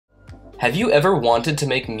Have you ever wanted to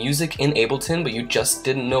make music in Ableton but you just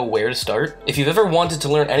didn't know where to start? If you've ever wanted to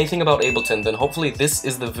learn anything about Ableton, then hopefully this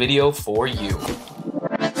is the video for you.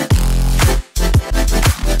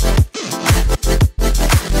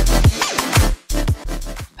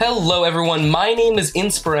 Hello everyone, my name is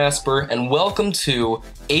Inspirasper and welcome to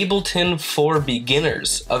Ableton for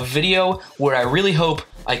Beginners, a video where I really hope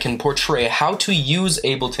I can portray how to use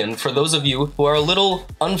Ableton for those of you who are a little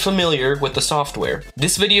unfamiliar with the software.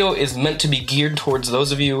 This video is meant to be geared towards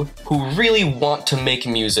those of you who really want to make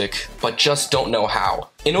music but just don't know how.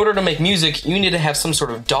 In order to make music, you need to have some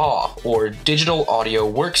sort of DAW, or digital audio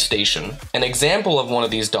workstation. An example of one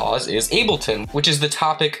of these DAWs is Ableton, which is the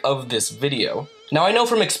topic of this video. Now I know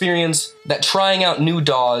from experience that trying out new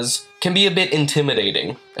DAWs can be a bit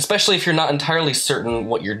intimidating, especially if you're not entirely certain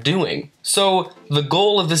what you're doing. So the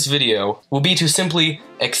goal of this video will be to simply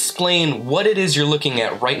explain what it is you're looking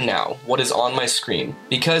at right now, what is on my screen.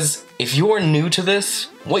 Because if you're new to this,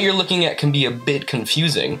 what you're looking at can be a bit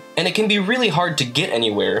confusing, and it can be really hard to get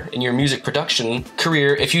anywhere in your music production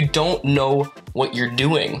career if you don't know what you're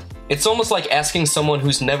doing. It's almost like asking someone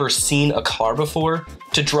who's never seen a car before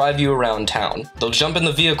to drive you around town. They'll jump in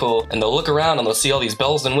the vehicle and they'll look around and they'll see all these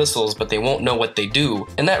bells and whistles, but they won't know what they do,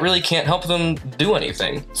 and that really can't help them do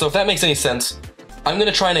anything. So if that makes any sense, I'm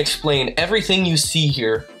gonna try and explain everything you see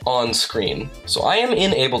here on screen. So I am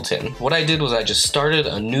in Ableton. What I did was I just started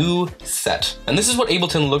a new set. And this is what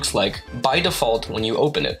Ableton looks like by default when you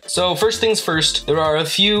open it. So first things first, there are a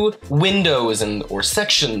few windows or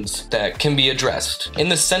sections that can be addressed. In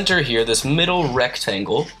the center here, this middle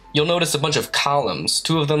rectangle, you'll notice a bunch of columns.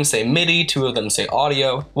 Two of them say MIDI, two of them say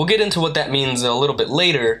audio. We'll get into what that means a little bit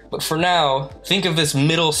later, but for now, think of this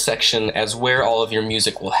middle section as where all of your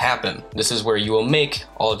music will happen. This is where you will make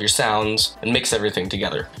all of your sounds and mix everything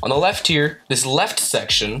together. On the left here, this left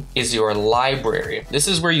section is your library. This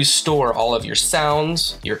is where you store all of your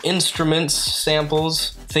sounds, your instruments,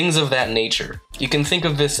 samples, things of that nature. You can think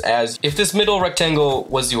of this as, if this middle rectangle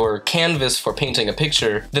was your canvas for painting a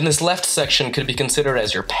picture, then this left section could be considered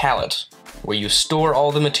as your palette, where you store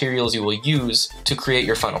all the materials you will use to create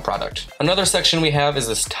your final product. Another section we have is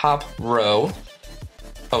this top row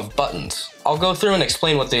of buttons. I'll go through and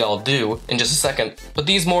explain what they all do in just a second, but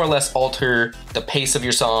these more or less alter the pace of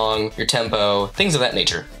your song, your tempo, things of that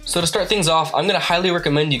nature. So to start things off, I'm gonna highly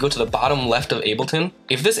recommend you go to the bottom left of Ableton.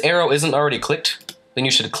 If this arrow isn't already clicked, then you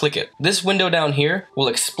should click it. This window down here will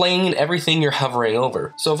explain everything you're hovering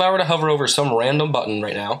over. So if I were to hover over some random button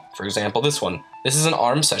right now, for example this one, this is an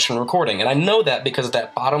ARM session recording, and I know that because of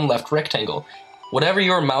that bottom left rectangle. Whatever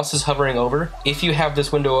your mouse is hovering over, if you have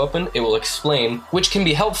this window open, it will explain, which can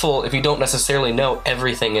be helpful if you don't necessarily know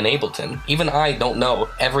everything in Ableton. Even I don't know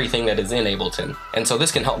everything that is in Ableton, and so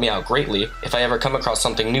this can help me out greatly if I ever come across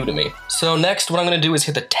something new to me. So next, what I'm gonna do is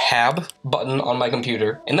hit the Tab button on my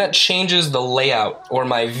computer, and that changes the layout or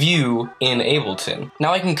my view in Ableton.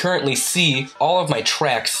 Now I can currently see all of my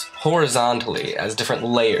tracks horizontally as different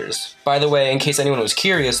layers. By the way, in case anyone was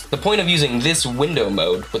curious, the point of using this window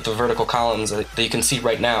mode with the vertical columns that you can see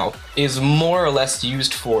right now is more or less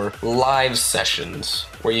used for live sessions,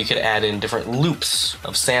 where you could add in different loops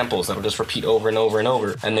of samples that will just repeat over and over and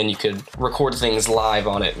over, and then you could record things live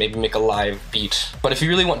on it, maybe make a live beat. But if you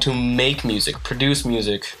really want to make music, produce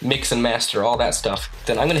music, mix and master, all that stuff,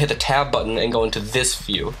 then I'm gonna hit the Tab button and go into this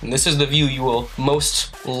view. And this is the view you will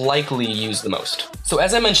most likely use the most. So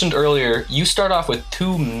as I mentioned earlier, you start off with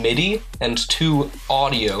two MIDI and two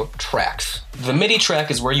audio tracks. The MIDI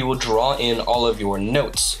track is where you will draw in all of your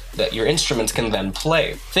notes that your instruments can then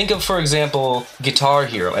play. Think of, for example, Guitar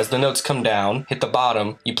Hero. As the notes come down, hit the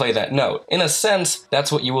bottom, you play that note. In a sense,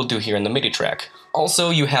 that's what you will do here in the MIDI track. Also,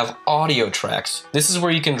 you have audio tracks. This is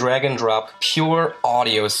where you can drag and drop pure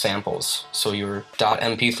audio samples. So your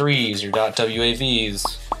 .mp3s, your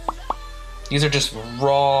 .wavs. These are just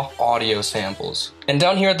raw audio samples. And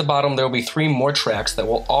down here at the bottom, there will be three more tracks that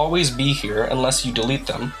will always be here unless you delete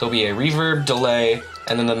them. There'll be a reverb, delay,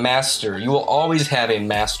 and then the master. You will always have a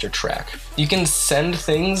master track. You can send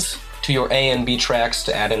things to your A and B tracks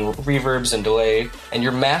to add in reverbs and delay, and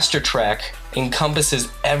your master track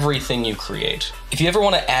encompasses everything you create. If you ever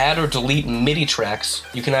want to add or delete MIDI tracks,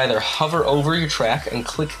 you can either hover over your track and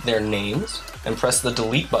click their names and press the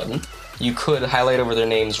delete button. You could highlight over their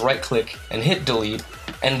names, right-click, and hit delete.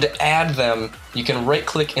 And to add them, you can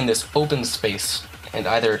right-click in this open space and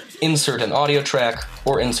either insert an audio track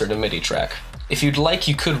or insert a MIDI track. If you'd like,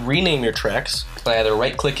 you could rename your tracks by either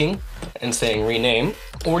right-clicking and saying rename,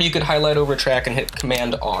 or you could highlight over a track and hit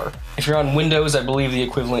Command R. If you're on Windows, I believe the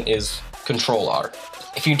equivalent is Control R.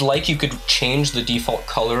 If you'd like, you could change the default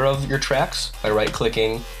color of your tracks by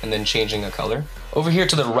right-clicking and then changing a color. Over here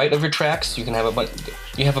to the right of your tracks, you have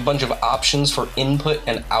a bunch of options for input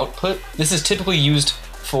and output. This is typically used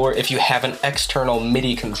for if you have an external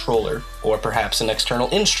MIDI controller or perhaps an external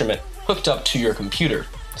instrument hooked up to your computer.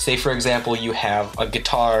 Say for example, you have a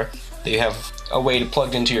guitar that you have a way to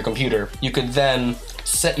plug into your computer. You could then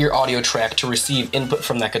set your audio track to receive input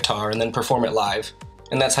from that guitar and then perform it live.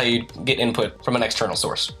 And that's how you get input from an external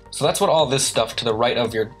source. So that's what all this stuff to the right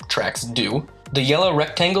of your tracks do. The yellow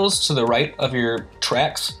rectangles to the right of your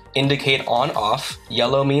tracks indicate on/off.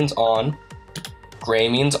 Yellow means on, gray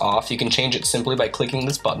means off. You can change it simply by clicking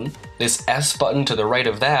this button. This S button to the right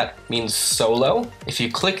of that means solo. If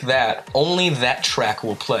you click that, only that track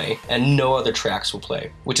will play and no other tracks will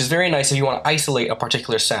play, which is very nice if you want to isolate a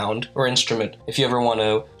particular sound or instrument, if you ever want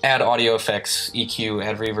to add audio effects, EQ,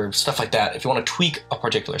 add reverb, stuff like that, if you want to tweak a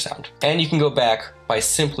particular sound. And you can go back by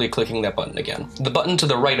simply clicking that button again. The button to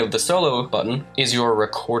the right of the solo button is your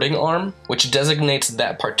recording arm, which designates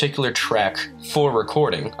that particular track for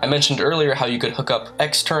recording. I mentioned earlier how you could hook up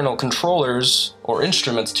external controllers or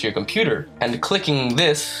instruments to your computer, and clicking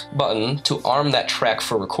this button to arm that track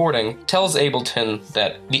for recording tells Ableton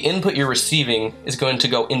that the input you're receiving is going to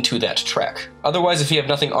go into that track. Otherwise, if you have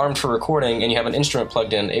nothing armed for recording and you have an instrument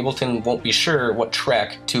plugged in, Ableton won't be sure what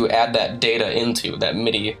track to add that data into, that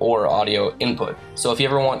MIDI or audio input. So if you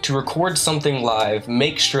ever want to record something live,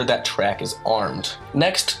 make sure that track is armed.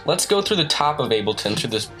 Next, let's go through the top of Ableton, through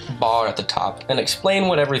this bar at the top, and explain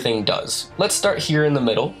what everything does. Let's start here in the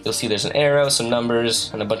middle. You'll see there's an arrow, some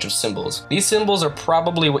numbers, and a bunch of symbols. These symbols are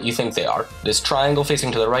probably what you think they are. This triangle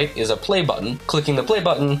facing to the right is a play button. Clicking the play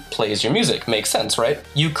button plays your music. Makes sense, right?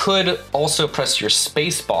 You could also press your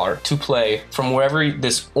space bar to play from wherever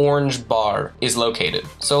this orange bar is located.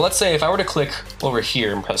 So let's say if I were to click over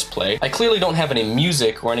here and press play, I clearly don't have any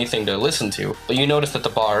music or anything to listen to, but you notice that the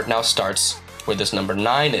bar now starts where this number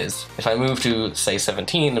 9 is. If I move to, say,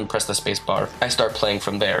 17 and press the space bar, I start playing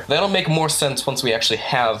from there. That'll make more sense once we actually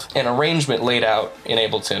have an arrangement laid out in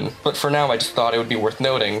Ableton, but for now I just thought it would be worth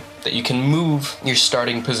noting that you can move your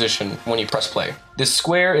starting position when you press play. This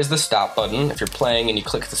square is the stop button. If you're playing and you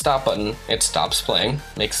click the stop button, it stops playing.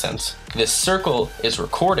 Makes sense. This circle is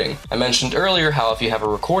recording. I mentioned earlier how if you have a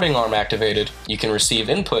recording arm activated, you can receive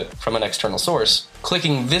input from an external source.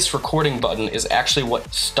 Clicking this recording button is actually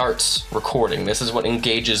what starts recording. This is what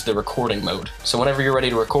engages the recording mode. So whenever you're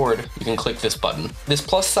ready to record, you can click this button. This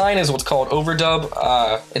plus sign is what's called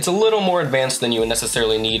overdub. It's a little more advanced than you would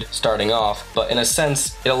necessarily need starting off, but in a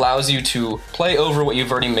sense, it allows you to play over what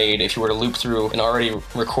you've already made if you were to loop through an already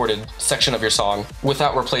recorded section of your song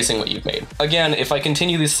without replacing what you've made. Again, if I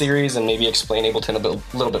continue this series and maybe explain Ableton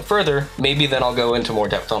a little bit further, maybe then I'll go into more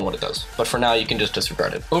depth on what it does. But for now, you can just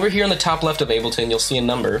disregard it. Over here on the top left of Ableton, you'll see a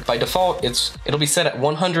number. By default, it'll be set at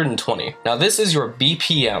 120. Now this is your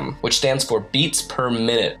BPM, which stands for beats per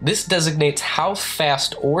minute. This designates how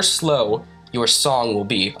fast or slow your song will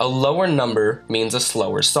be. A lower number means a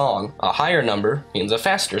slower song. A higher number means a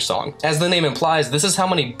faster song. As the name implies, this is how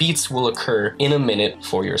many beats will occur in a minute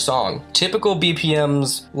for your song. Typical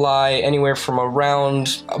BPMs lie anywhere from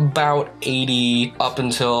around about 80 up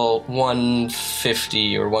until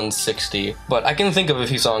 150 or 160, but I can think of a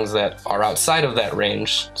few songs that are outside of that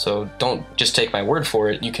range, so don't just take my word for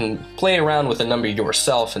it. You can play around with a number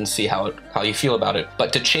yourself and see how you feel about it.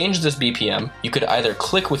 But to change this BPM, you could either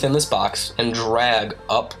click within this box and drag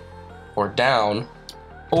up or down,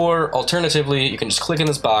 or alternatively, you can just click in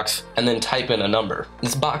this box and then type in a number.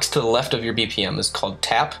 This box to the left of your BPM is called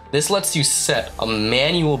tap. This lets you set a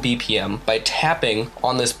manual BPM by tapping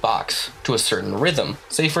on this box to a certain rhythm.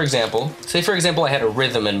 Say for example, I had a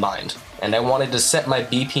rhythm in mind and I wanted to set my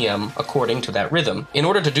BPM according to that rhythm. In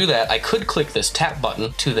order to do that, I could click this tap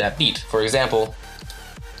button to that beat. For example,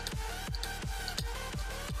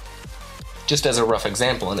 just as a rough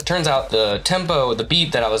example, and it turns out the tempo, the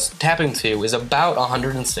beat that I was tapping to is about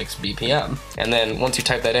 106 BPM. And then once you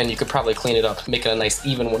type that in, you could probably clean it up, make it a nice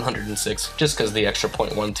even 106, just because the extra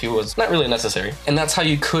 0.12 was not really necessary. And that's how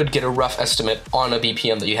you could get a rough estimate on a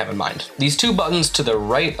BPM that you have in mind. These two buttons to the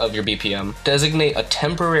right of your BPM designate a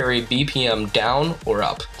temporary BPM down or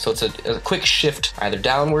up. So it's a quick shift either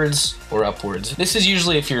downwards or upwards. This is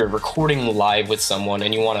usually if you're recording live with someone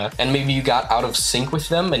and maybe you got out of sync with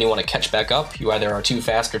them and you want to catch back up. You either are too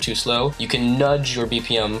fast or too slow. You can nudge your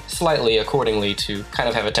BPM slightly accordingly to kind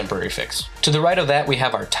of have a temporary fix. To the right of that, we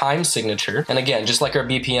have our time signature. And again, just like our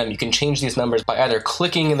BPM, you can change these numbers by either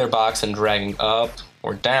clicking in their box and dragging up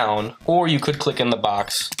or down, or you could click in the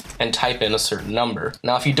box and type in a certain number.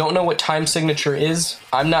 Now, if you don't know what time signature is,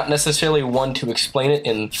 I'm not necessarily one to explain it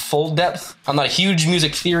in full depth. I'm not a huge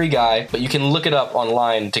music theory guy, but you can look it up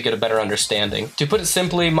online to get a better understanding. To put it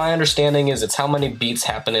simply, my understanding is it's how many beats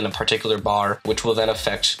happen in a particular bar, which will then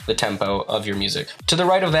affect the tempo of your music. To the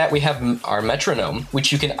right of that, we have our metronome,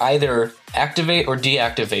 which you can either activate or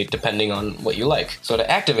deactivate depending on what you like. So to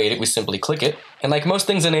activate it, we simply click it. And like most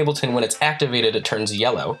things in Ableton, when it's activated, it turns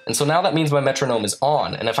yellow. And so now that means my metronome is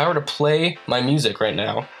on. And if I were to play my music right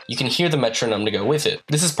now, you can hear the metronome to go with it.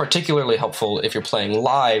 This is particularly helpful if you're playing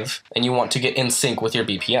live and you want to get in sync with your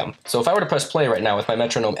BPM. So if I were to press play right now with my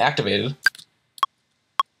metronome activated,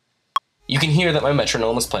 you can hear that my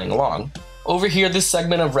metronome is playing along. Over here, this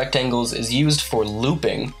segment of rectangles is used for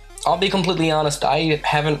looping. I'll be completely honest, I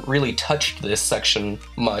haven't really touched this section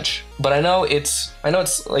much, but I know it's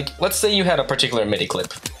like, let's say you had a particular MIDI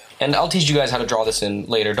clip, and I'll teach you guys how to draw this in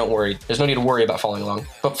later, don't worry, there's no need to worry about following along.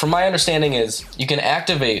 But from my understanding is, you can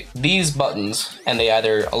activate these buttons, and they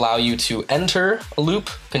either allow you to enter a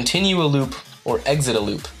loop, continue a loop, or exit a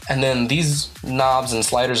loop. And then these knobs and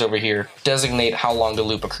sliders over here designate how long the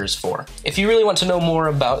loop occurs for. If you really want to know more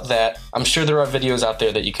about that, I'm sure there are videos out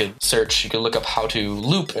there that you could search. You could look up how to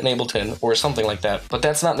loop in Ableton or something like that, but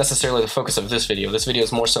that's not necessarily the focus of this video. This video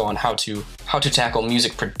is more so on how to tackle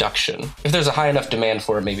music production. If there's a high enough demand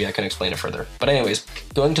for it, maybe I can explain it further. But anyways,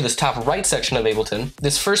 going to this top right section of Ableton,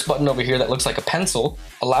 this first button over here that looks like a pencil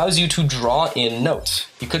allows you to draw in notes.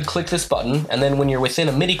 You could click this button, and then when you're within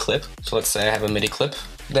a MIDI clip, so let's say I have a MIDI clip,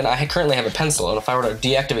 then I currently have a pencil, and if I were to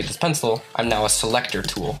deactivate this pencil, I'm now a selector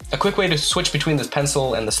tool. A quick way to switch between this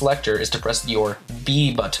pencil and the selector is to press your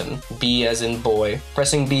B button. B as in boy.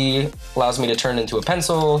 Pressing B allows me to turn into a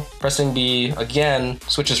pencil. Pressing B again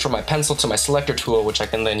switches from my pencil to my selector tool, which I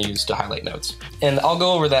can then use to highlight notes. And I'll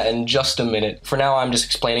go over that in just a minute. For now, I'm just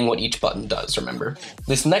explaining what each button does, remember.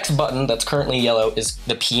 This next button that's currently yellow is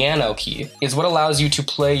the piano key. Is what allows you to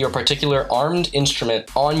play your particular armed instrument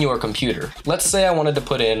on your computer. Let's say I wanted to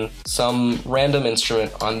put in some random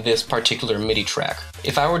instrument on this particular MIDI track.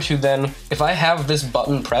 If I have this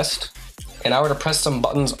button pressed, and I were to press some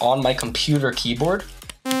buttons on my computer keyboard,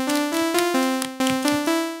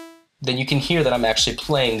 then you can hear that I'm actually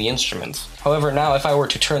playing the instruments. However, now if I were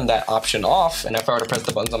to turn that option off, and if I were to press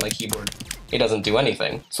the buttons on my keyboard, it doesn't do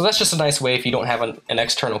anything. So that's just a nice way if you don't have an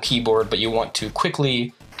external keyboard, but you want to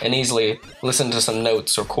quickly and easily listen to some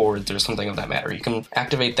notes or chords or something of that matter. You can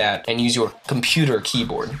activate that and use your computer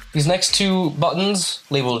keyboard. These next two buttons,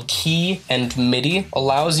 labeled key and MIDI,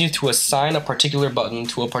 allows you to assign a particular button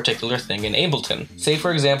to a particular thing in Ableton. Say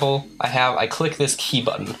for example, I click this key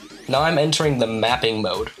button. Now I'm entering the mapping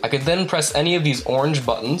mode. I could then press any of these orange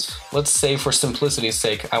buttons. Let's say for simplicity's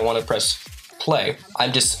sake, I want to press play.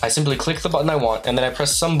 I simply click the button I want, and then I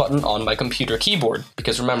press some button on my computer keyboard,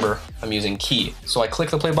 because remember, I'm using key. So I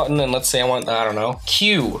click the play button, and let's say I want, I don't know,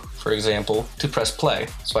 Q, for example, to press play.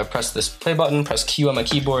 So I press this play button, press Q on my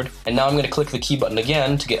keyboard, and now I'm going to click the key button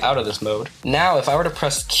again to get out of this mode. Now, if I were to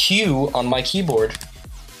press Q on my keyboard,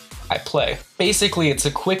 I play. Basically, it's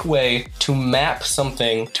a quick way to map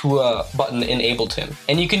something to a button in Ableton.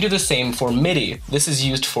 And you can do the same for MIDI. This is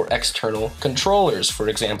used for external controllers, for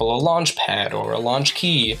example, a launch pad or a launch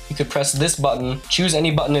key. You could press this button, choose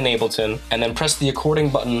any button in Ableton, and then press the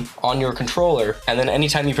according button on your controller, and then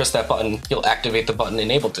anytime you press that button, you'll activate the button in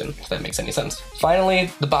Ableton, if that makes any sense.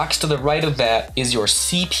 Finally, the box to the right of that is your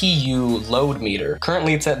CPU load meter.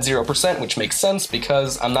 Currently, it's at 0%, which makes sense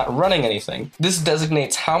because I'm not running anything. This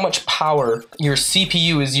designates how much power your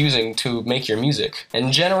CPU is using to make your music.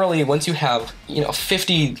 And generally, once you have,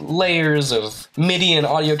 50 layers of MIDI and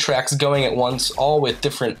audio tracks going at once, all with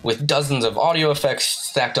dozens of audio effects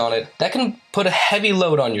stacked on it, that can put a heavy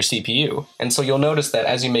load on your CPU. And so you'll notice that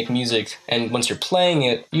as you make music, and once you're playing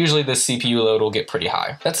it, usually the CPU load will get pretty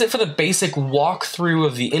high. That's it for the basic walkthrough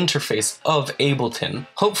of the interface of Ableton.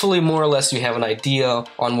 Hopefully, more or less, you have an idea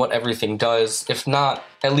on what everything does. If not,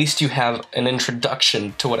 at least you have an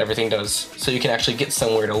introduction to what everything does, so you can actually get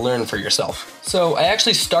somewhere to learn for yourself. So I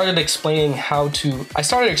actually started explaining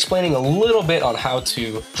a little bit on how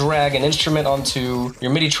to drag an instrument onto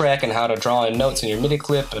your MIDI track and how to draw in notes in your MIDI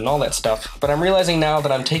clip and all that stuff. But I'm realizing now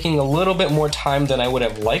that I'm taking a little bit more time than I would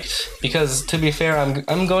have liked, because to be fair, I'm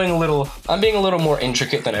being a little more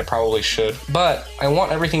intricate than I probably should. But I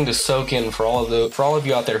want everything to soak in for all of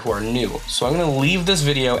you out there who are new. So I'm gonna leave this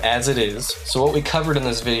video as it is. So what we covered in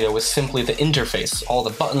this video was simply the interface, all the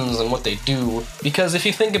buttons and what they do, because if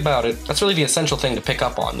you think about it, that's really the essential thing to pick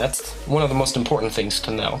up on. That's one of the most important things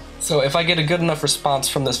to know. So if I get a good enough response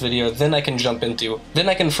from this video, then I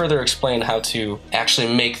can further explain how to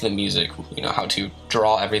actually make the music you know, how to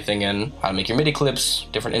draw everything in, how to make your MIDI clips,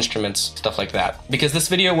 different instruments, stuff like that. Because this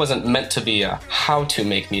video wasn't meant to be a how to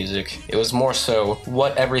make music, it was more so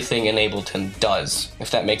what everything in Ableton does,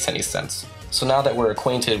 if that makes any sense. So now that we're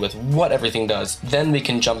acquainted with what everything does, then we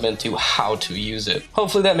can jump into how to use it.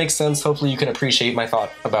 Hopefully that makes sense. Hopefully you can appreciate my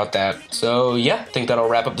thought about that. So yeah, I think that'll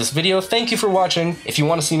wrap up this video. Thank you for watching. If you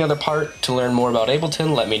want to see another part to learn more about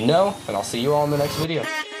Ableton, let me know, and I'll see you all in the next video.